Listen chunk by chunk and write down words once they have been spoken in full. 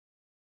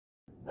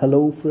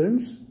Hello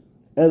friends,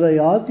 as I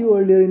asked you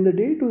earlier in the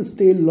day to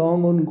stay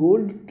long on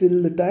gold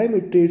till the time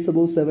it trades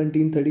above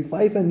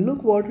 1735, and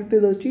look what it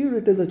is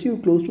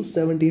achieved close to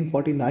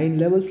 1749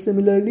 levels.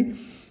 Similarly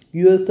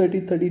US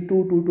 30, 32,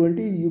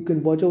 220, you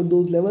can watch out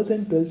those levels,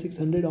 and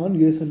 12600 on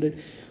US 100,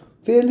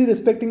 fairly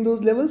respecting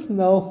those levels.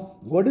 Now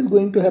what is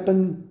going to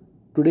happen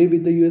today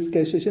with the US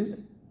cash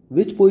session?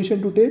 Which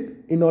position to take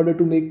in order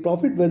to make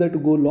profit, whether to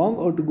go long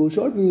or to go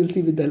short, we will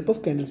see with the help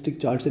of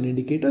candlestick charts and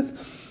indicators.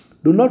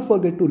 Do not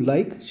forget to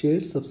like,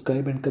 share,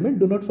 subscribe and comment.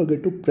 Do not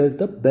forget to press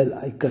the bell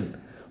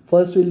icon.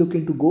 First we'll look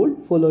into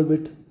gold, followed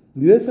with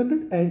US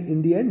 100, and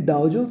in the end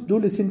Dow Jones. Do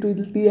listen to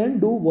the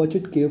end, do watch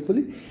it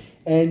carefully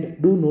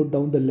and do note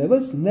down the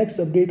levels. Next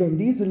update on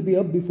these will be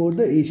up before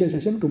the Asia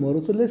session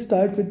tomorrow. So let's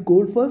start with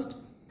gold first.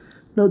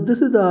 Now this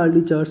is the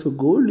hourly charts for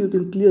gold. You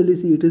can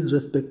clearly see it is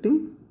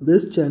respecting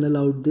this channel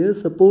out there,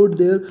 support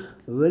there,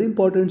 very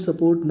important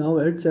support now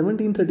at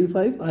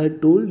 1735. I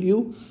had told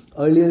you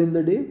earlier in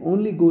the day,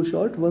 only go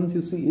short once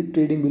you see it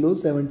trading below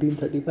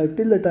 1735.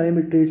 Till the time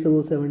it trades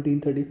above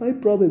 1735,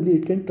 probably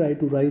it can try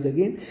to rise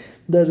again.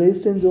 The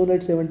resistance zone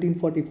at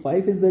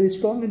 1745 is very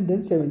strong, and then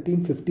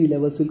 1750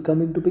 levels will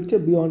come into picture.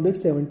 Beyond that,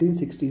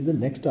 1760 is the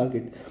next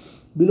target.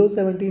 Below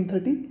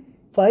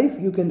 1735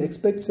 you can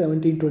expect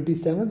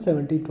 1727,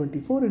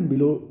 1724, and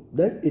below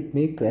that it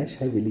may crash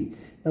heavily.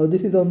 Now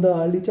this is on the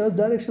hourly chart.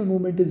 Directional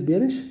movement is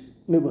bearish.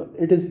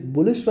 It is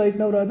bullish right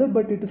now rather,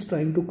 but it is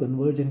trying to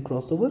converge and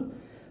crossover.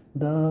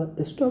 The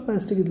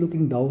stochastic is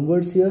looking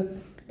downwards here,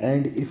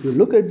 and if you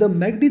look at the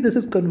MACD, this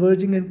is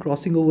converging and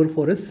crossing over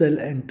for a sell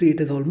entry.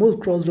 It is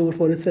almost crossed over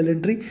for a sell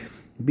entry.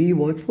 Be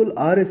watchful.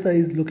 RSI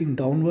is looking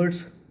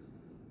downwards.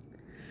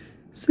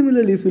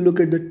 Similarly, if you look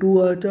at the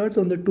 2-hour charts,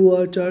 on the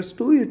 2-hour charts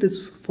too, it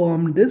is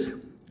formed this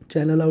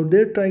channel out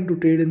there, trying to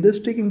trade in this,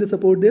 taking the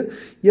support there.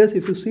 Yes,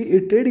 if you see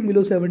it trading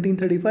below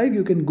 1735,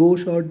 you can go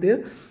short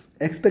there.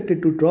 Expect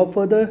it to drop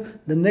further.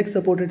 The next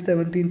support at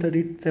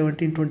 1730,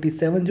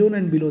 1727 zone,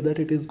 and below that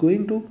it is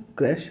going to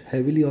crash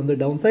heavily on the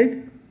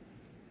downside.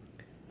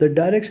 The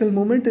directional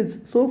movement is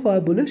so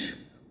far bullish.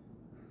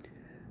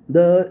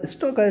 The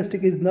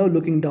stochastic is now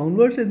looking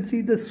downwards, and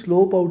see the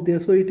slope out there.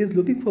 So it is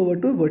looking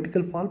forward to a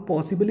vertical fall,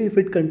 possibly if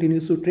it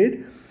continues to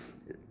trade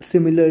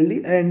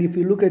similarly. And if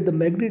you look at the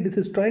MACD, this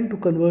is trying to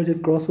converge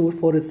and cross over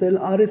for a sell.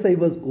 RSI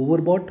was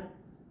overbought.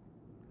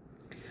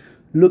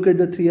 Look at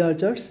the 3-hour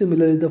chart.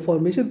 Similar is the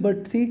formation,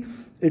 but see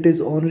it is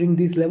honoring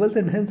these levels,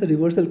 and hence a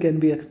reversal can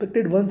be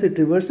expected. Once it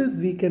reverses,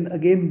 we can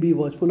again be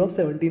watchful of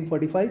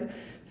 1745,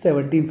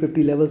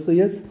 1750 levels. So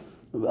yes,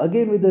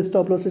 again with the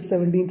stop loss at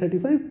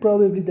 1735,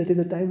 probably that is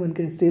the time one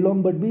can stay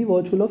long, but be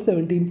watchful of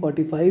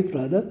 1745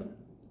 rather.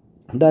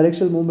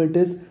 Directional movement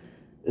is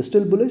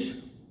still bullish.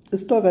 The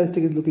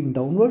stochastic is looking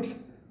downwards.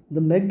 The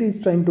MACD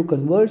is trying to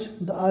converge.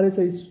 The RSI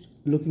is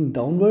looking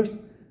downwards.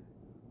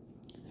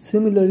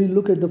 Similarly,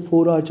 look at the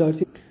 4-hour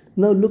charts.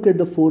 Now look at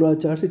the 4-hour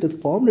charts. It has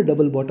formed a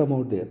double bottom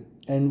out there,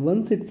 and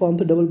once it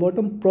forms a double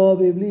bottom,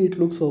 probably it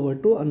looks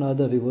forward to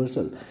another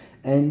reversal,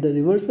 and the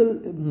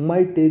reversal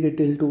might take it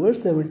till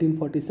towards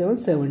 1747,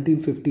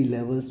 1750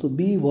 levels. So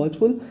be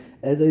watchful.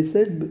 As I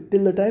said,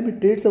 till the time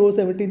it trades about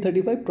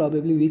 1735,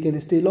 probably we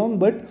can stay long,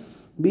 but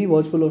be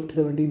watchful of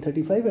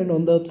 1735, and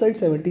on the upside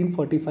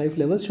 1745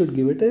 levels should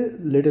give it a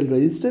little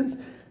resistance.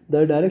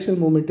 The directional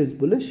movement is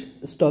bullish.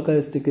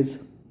 Stochastic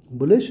is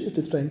bullish. It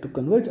is trying to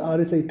converge.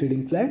 RSI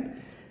trading flat.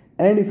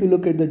 And if you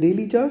look at the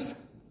daily charts,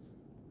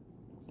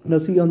 now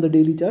see on the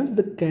daily charts,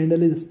 the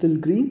candle is still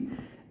green,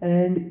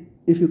 and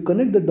if you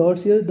connect the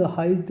dots here, the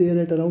highs there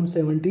at around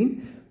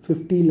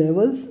 1750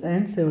 levels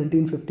and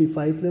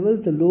 1755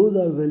 levels. The lows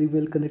are very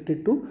well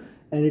connected to,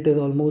 and it is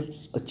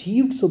almost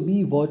achieved. So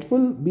be watchful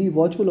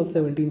of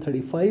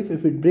 1735.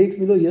 If it breaks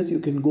below, yes, you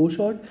can go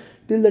short.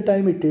 Till the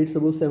time it trades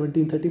above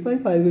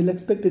 1735, I will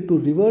expect it to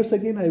reverse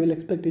again. I will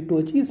expect it to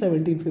achieve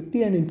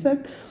 1750, and in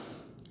fact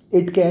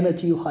it can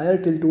achieve higher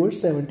till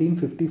towards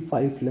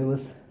 1755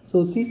 levels.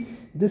 So see,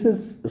 this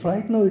is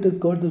right now it has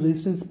got the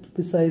resistance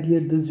precisely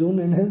at this zone,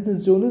 and hence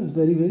this zone is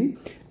very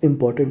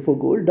important for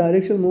gold.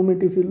 Directional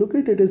movement, if you look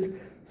at it, is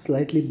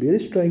slightly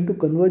bearish, trying to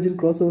converge and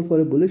cross over for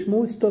a bullish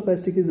move.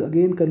 Stochastic is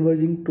again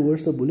converging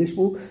towards a bullish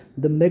move.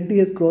 The MACD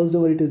has crossed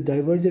over, it is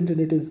divergent and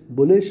it is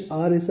bullish.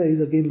 RSI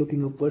is again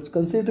looking upwards.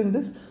 Considering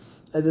this,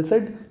 as I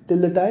said, till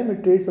the time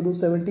it trades above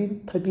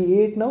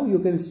 1738, now you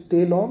can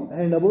stay long,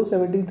 and above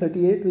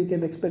 1738 we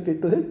can expect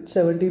it to hit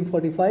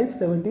 1745,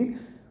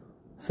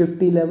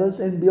 1750 levels,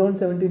 and beyond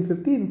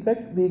 1750, in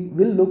fact, we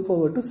will look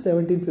forward to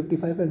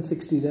 1755 and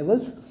 60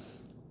 levels.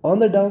 On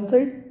the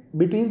downside,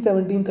 between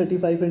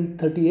 1735 and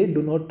 38,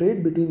 do not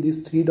trade between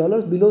these $3.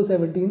 Below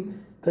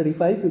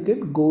 1735, you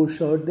can go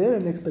short there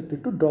and expect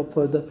it to drop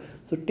further.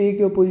 So take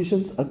your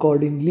positions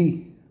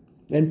accordingly,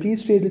 and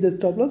please trade with a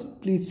stop loss.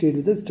 Please trade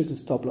with a strict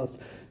stop loss.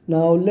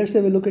 Now let's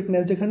have a look at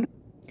Nasdaq 100.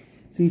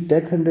 See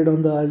Tech 100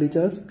 on the hourly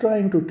charts,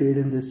 trying to trade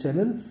in this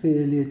channel,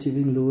 fairly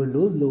achieving lower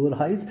lows, lower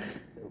highs.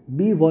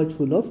 Be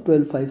watchful of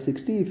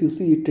 12,560. If you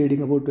see it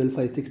trading about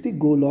 12,560,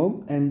 go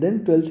long, and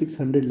then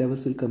 12,600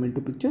 levels will come into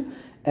picture.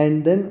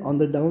 And then on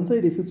the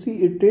downside, if you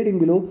see it trading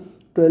below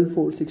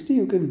 12460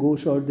 you can go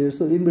short there.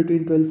 So in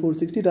between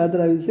 12460,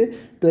 rather I will say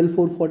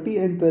 12440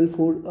 and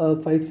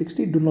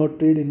 12560, do not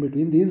trade in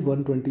between these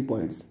 120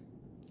 points.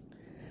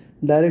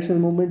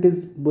 Directional movement is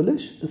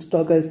bullish. The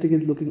stochastic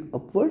is looking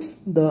upwards.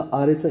 The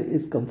RSI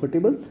is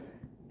comfortable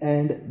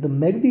and the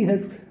MACD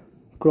has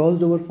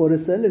crossed over for a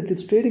sell. It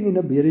is trading in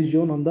a bearish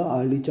zone on the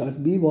hourly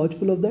chart. Be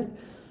watchful of that.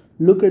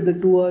 Look at the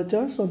 2-hour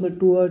charts. On the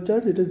 2-hour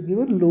chart, it is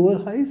given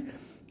lower highs.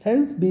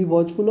 Hence, be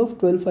watchful of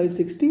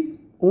 12560.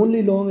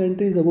 Only long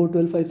entry is about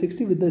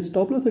 12560. With the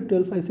stop loss at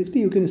 12560,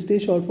 you can stay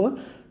short for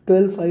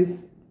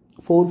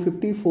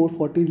 12450,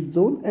 440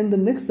 zone, and the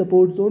next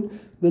support zone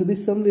will be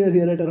somewhere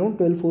here at around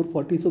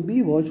 12440. So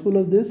be watchful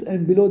of this,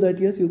 and below that,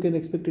 yes, you can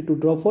expect it to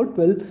drop for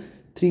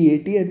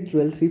 12380 and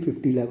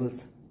 12350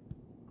 levels.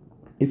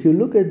 If you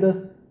look at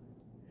the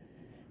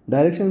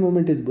directional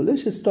movement is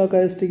bullish,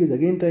 stochastic is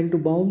again trying to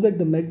bounce back.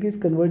 The MACD is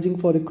converging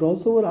for a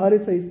crossover.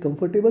 RSI is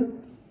comfortable.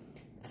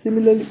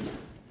 Similarly,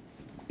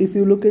 if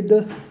you look at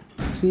the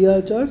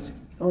 3-hour charts,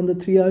 on the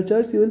 3-hour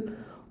charts, you will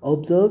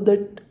observe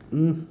that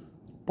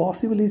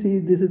possibly see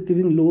this is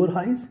giving lower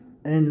highs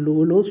and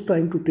lower lows,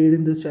 trying to trade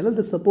in this channel.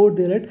 The support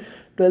there at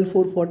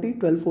 12440,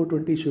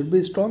 12420 should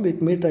be strong.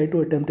 It may try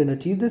to attempt and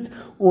achieve this.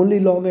 Only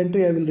long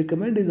entry I will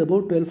recommend is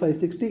about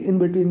 12560. In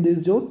between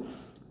this zone,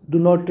 do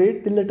not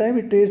trade till the time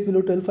it trades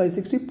below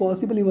 12560.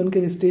 Possibly one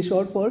can stay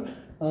short for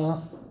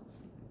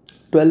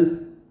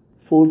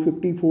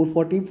 12450,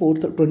 440,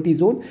 420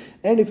 zone,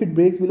 and if it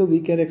breaks below, we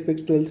can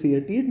expect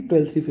 12380 and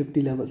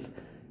 12350 levels.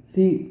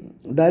 See,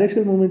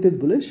 directional movement is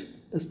bullish.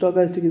 The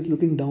stochastic is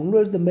looking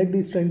downwards. The MACD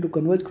is trying to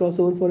converge,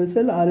 crossover for a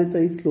sell.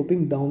 RSI is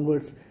sloping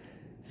downwards.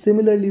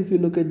 Similarly, if you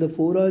look at the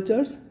 4-hour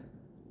charts,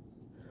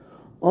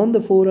 on the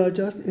 4-hour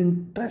charts,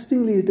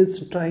 interestingly, it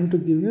is trying to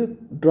give you a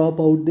drop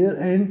out there,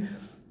 and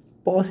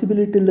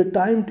possibly till the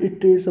time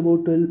it trades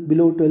about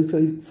below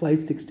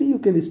 12560, you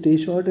can stay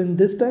short, and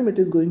this time it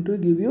is going to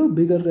give you a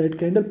bigger red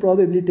candle,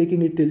 probably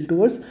taking it till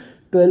towards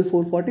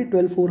 12440,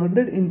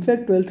 12400. In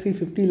fact,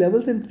 12350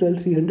 levels and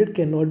 12300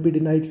 cannot be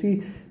denied.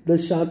 See, the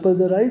sharper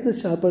the rise, the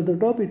sharper the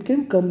drop. It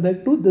can come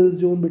back to this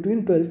zone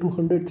between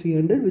 12200,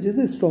 300, which is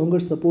a stronger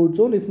support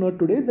zone. If not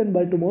today, then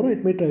by tomorrow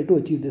it may try to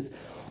achieve this.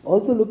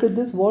 Also look at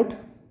this, what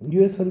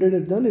US 100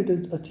 has done. It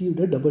has achieved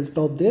a double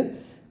top there,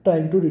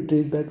 trying to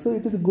retrace back. So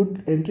it is a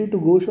good entry to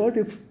go short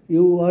if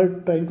you are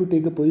trying to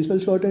take a positional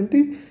short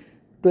entry.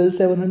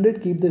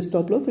 12700, keep the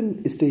stop loss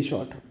and stay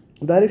short.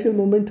 Directional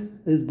movement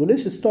is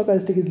bullish.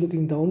 Stochastic is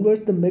looking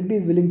downwards. The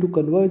MACD is willing to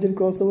converge and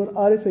crossover.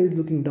 RSI is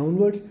looking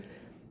downwards.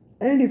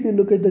 And if you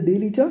look at the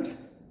daily charts,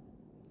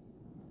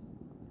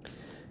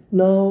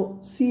 now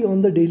see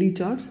on the daily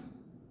charts,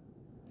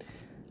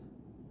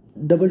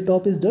 double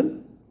top is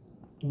done.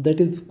 That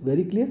is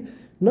very clear.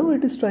 Now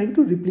it is trying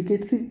to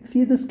replicate,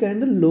 see this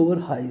candle, lower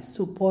highs.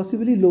 So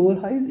possibly lower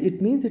highs,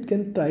 it means it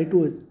can try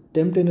to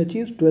attempt and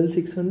achieve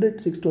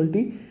 12600,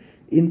 620,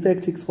 in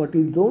fact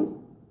 640 zone.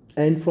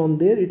 And from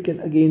there it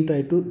can again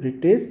try to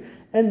retrace.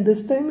 And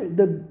this time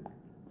the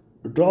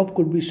drop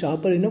could be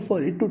sharper enough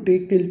for it to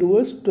take till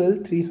towards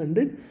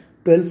 12300,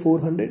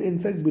 12400. In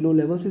fact, below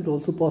levels is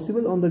also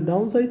possible. On the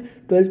downside,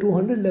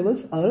 12200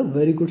 levels are a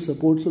very good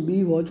support. So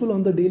be watchful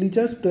on the daily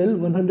charts.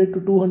 12100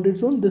 to 200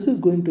 zone, this is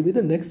going to be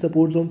the next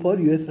support zone for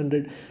US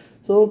 100.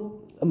 So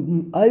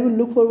I will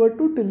look forward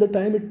to, till the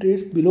time it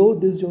trades below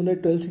this zone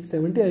at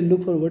 12670, I will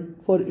look forward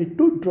for it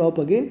to drop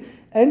again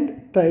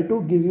and try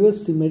to give you a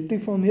symmetry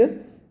from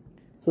here.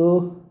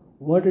 So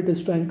what it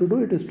is trying to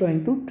do, it is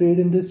trying to trade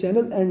in this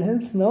channel, and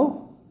hence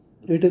now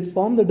it has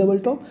formed the double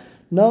top.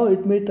 Now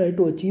it may try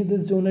to achieve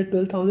this zone at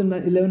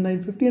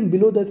 11,950, and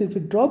below that, if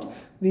it drops,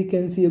 we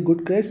can see a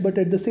good crash. But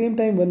at the same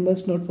time, one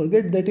must not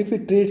forget that if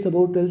it trades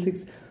about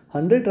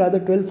 12600, rather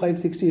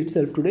 12560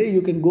 itself today,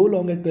 you can go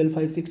long at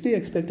 12560,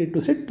 expect it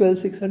to hit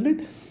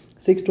 12600,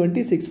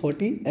 620,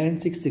 640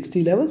 and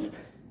 660 levels.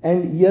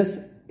 And yes,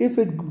 if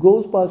it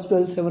goes past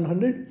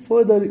 12700,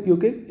 further you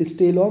can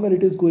stay long, and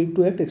it is going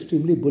to act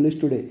extremely bullish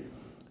today.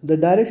 The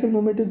directional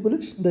movement is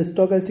bullish. The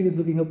stochastic is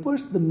looking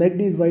upwards. The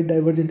MACD is wide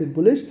divergent and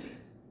bullish.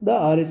 The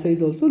RSI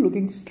is also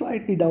looking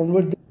slightly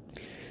downward.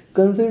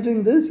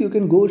 Considering this, you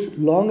can go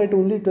long at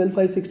only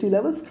 12560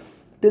 levels.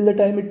 Till the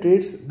time it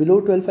trades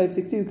below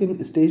 12560, you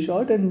can stay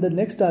short, and the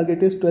next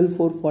target is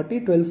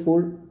 12440,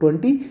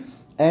 12420.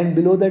 And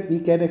below that, we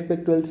can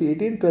expect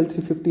 12380 and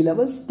 12350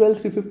 levels.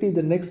 12350 is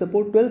the next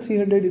support.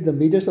 12300 is the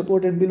major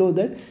support, and below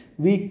that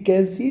we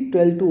can see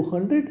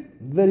 12200,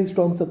 very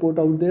strong support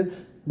out there.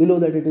 Below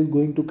that, it is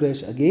going to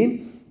crash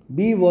again.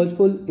 Be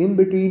watchful in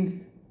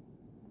between.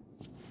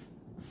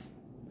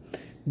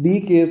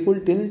 Be careful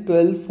till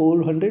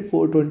 12400,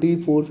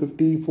 420,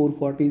 450,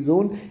 440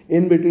 zone.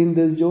 In between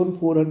this zone,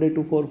 400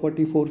 to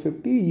 440,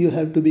 450, you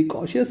have to be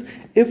cautious.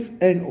 If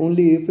and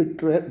only if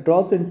it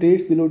drops and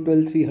trades below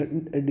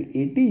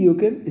 12380, you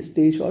can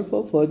stay short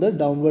for further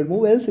downward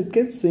move, else it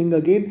can swing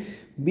again.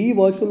 Be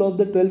watchful of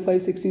the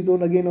 12560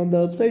 zone again on the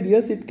upside.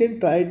 Yes, it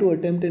can try to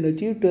attempt and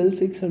achieve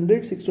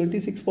 12600, 620,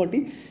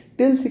 640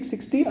 till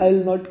 660. I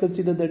will not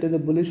consider that as a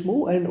bullish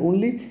move, and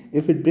only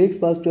if it breaks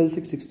past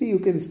 12660, you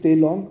can stay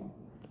long.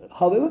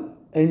 However,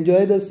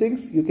 enjoy those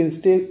things. You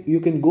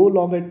can go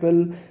long at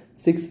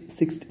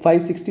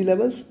 560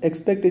 levels.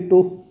 Expect it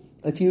to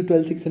achieve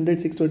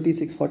 12,600, 620,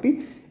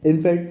 640. In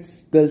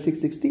fact,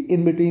 12,660.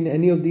 In between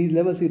any of these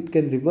levels, it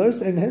can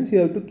reverse, and hence you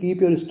have to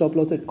keep your stop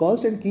loss at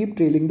cost and keep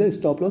trailing the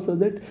stop loss, so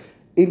that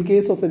in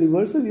case of a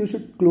reversal, you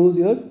should close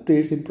your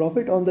trades in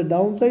profit. On the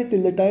downside,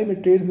 till the time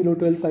it trades below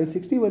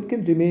 12,560, one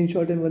can remain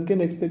short and one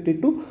can expect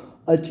it to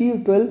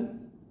achieve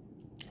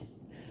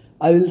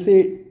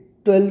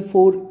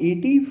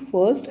 12,480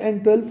 first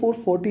and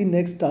 12,440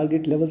 next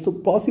target level. So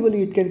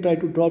possibly it can try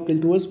to drop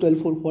till towards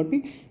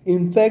 12,440.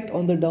 In fact,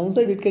 on the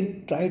downside, it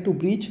can try to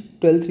breach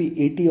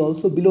 12,380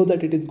 also. Below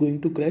that, it is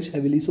going to crash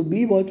heavily. So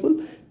be watchful,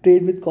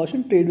 trade with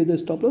caution, trade with a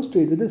stop loss,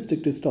 trade with a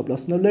restricted stop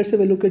loss. Now let's have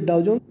a look at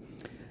Dow Jones.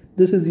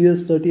 This is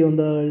US 30 on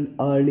the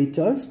hourly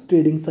charts,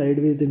 trading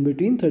sideways in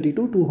between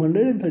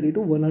 32,200 and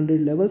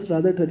 32,100 levels,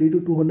 rather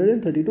 32,200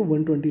 and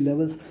 32,120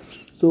 levels.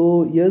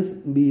 So yes,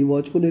 be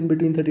watchful in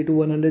between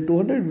 32,100,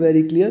 200,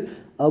 very clear.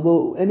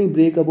 Above any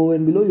break above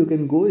and below, you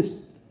can go,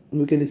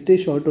 you can stay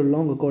short or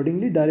long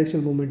accordingly.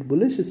 Directional movement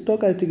bullish.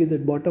 Stochastic is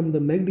at bottom. The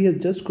MACD has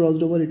just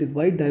crossed over. It is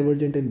white,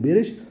 divergent and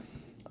bearish.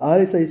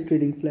 RSI is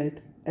trading flat.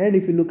 And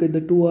if you look at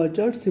the 2-hour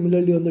chart,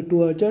 similarly on the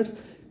 2-hour charts,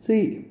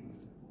 see,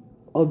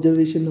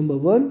 observation number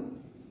 1,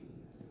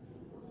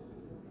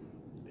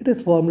 it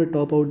has formed a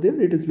top out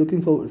there. It is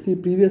looking for, see,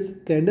 previous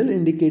candle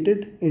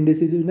indicated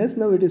indecisiveness.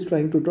 Now it is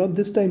trying to drop.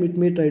 This time it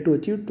may try to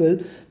achieve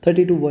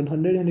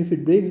 32,100, and if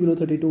it breaks below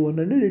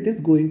 32,100, it is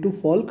going to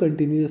fall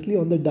continuously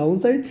on the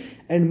downside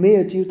and may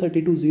achieve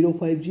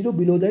 32,050.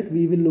 Below that,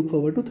 we will look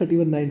forward to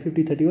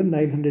 31,950,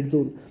 31,900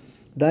 zone.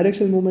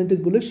 Directional movement is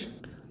bullish.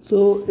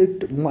 So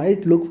it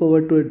might look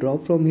forward to a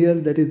drop from here.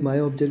 That is my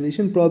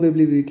observation.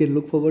 Probably we can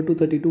look forward to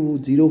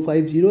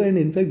 32,050, and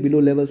in fact below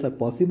levels are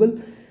possible.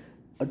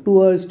 A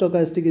 2-hour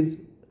stochastic is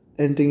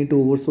entering into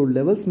oversold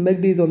levels.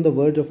 MACD is on the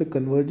verge of a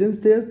convergence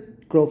there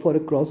for a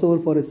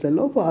crossover for a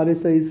sell-off.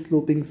 RSI is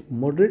sloping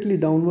moderately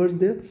downwards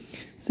there.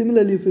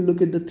 Similarly, if you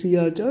look at the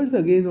 3-hour charts,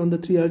 again on the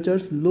 3-hour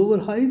charts, lower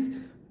highs,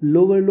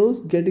 lower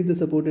lows, getting the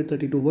support at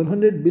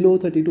 32,100. Below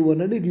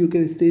 32,100, you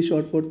can stay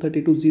short for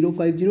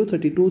 32,050,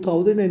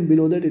 32,000, and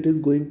below that it is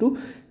going to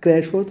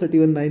crash for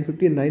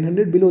 31,950 and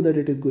 900. Below that,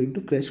 it is going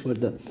to crash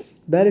further.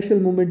 Directional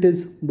movement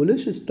is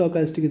bullish.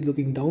 Stochastic is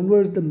looking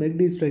downwards. The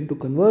MACD is trying to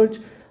converge.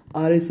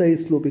 RSI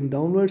is sloping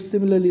downwards.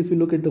 Similarly, if you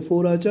look at the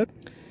 4-hour chart,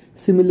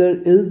 similar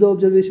is the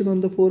observation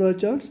on the 4-hour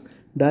charts.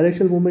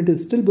 Directional movement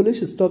is still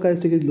bullish.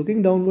 Stochastic is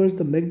looking downwards.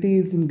 The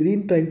MACD is in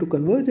green, trying to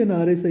converge, and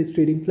RSI is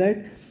trading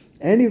flat.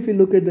 And if you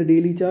look at the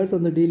daily charts,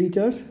 on the daily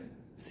charts,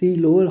 see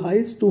lower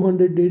highs,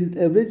 200 days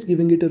average,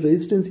 giving it a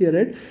resistance here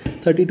at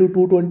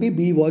 32,220.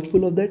 Be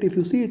watchful of that. If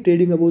you see it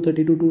trading above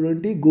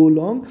 32,220, go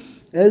long,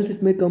 else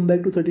it may come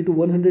back to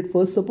 32,100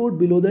 first support.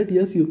 Below that,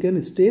 yes, you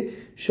can stay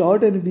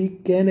short, and we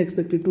can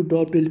expect it to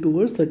drop till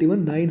towards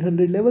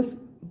 31,900 levels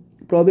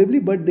probably,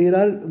 but there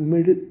are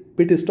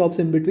pit stops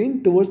in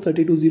between towards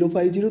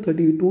 32,050,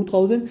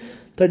 32,000,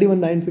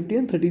 31,950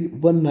 and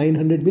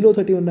 31,900. Below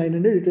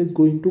 31,900, it is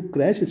going to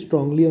crash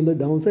strongly on the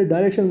downside.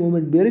 Directional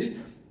movement bearish,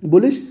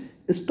 bullish.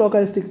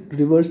 Stochastic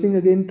reversing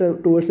again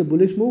towards a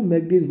bullish move.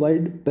 MACD is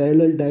wide,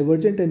 parallel,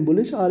 divergent and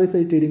bullish.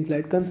 RSI trading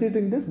flat.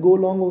 Considering this, go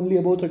long only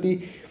above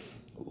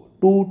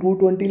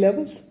 32,220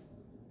 levels,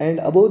 and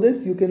above this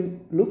you can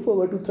look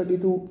forward to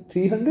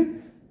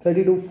 32,300,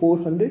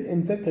 32,400,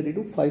 in fact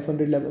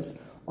 32,500 levels.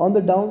 On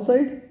the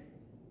downside,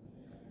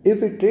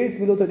 if it trades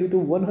below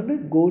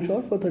 32,100, go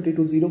short for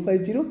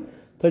 32,050,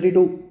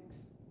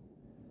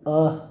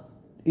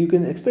 you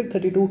can expect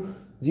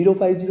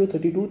 32,050,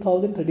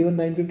 32,000,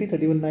 31,950,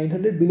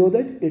 31,900. Below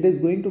that, it is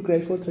going to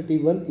crash for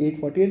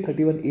 31,840 and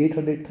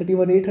 31,800.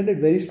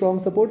 31,800 very strong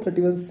support.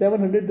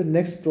 31,700 the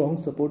next strong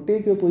support.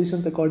 Take your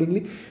positions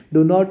accordingly.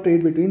 Do not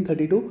trade between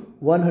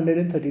 32,100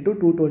 and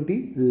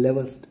 32,220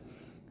 levels.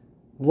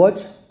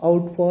 Watch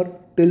out for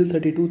till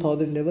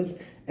 32,000 levels,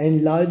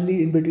 and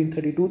largely in between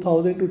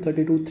 32,000 to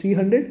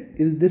 32,300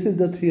 this is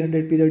the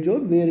 300 period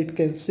zone where it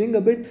can swing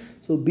a bit.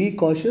 So be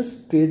cautious,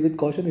 trade with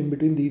caution in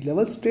between these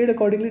levels, trade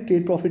accordingly,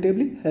 trade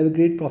profitably. Have a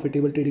great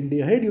profitable trading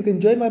day ahead. You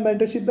can join my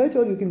mentorship batch,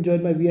 or you can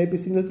join my VIP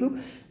singles group.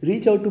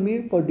 Reach out to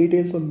me for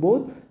details on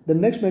both. The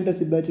next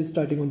mentorship batch is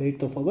starting on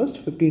 8th of August,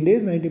 15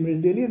 days, 90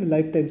 minutes daily, and a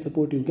lifetime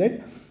support you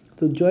get.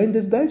 So join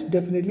this batch.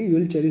 Definitely you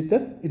will cherish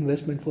the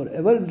investment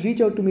forever.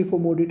 Reach out to me for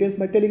more details.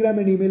 My Telegram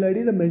and email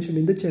IDs are mentioned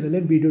in the channel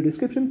and video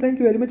description. Thank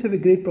you very much. Have a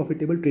great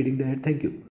profitable trading day ahead. Thank you.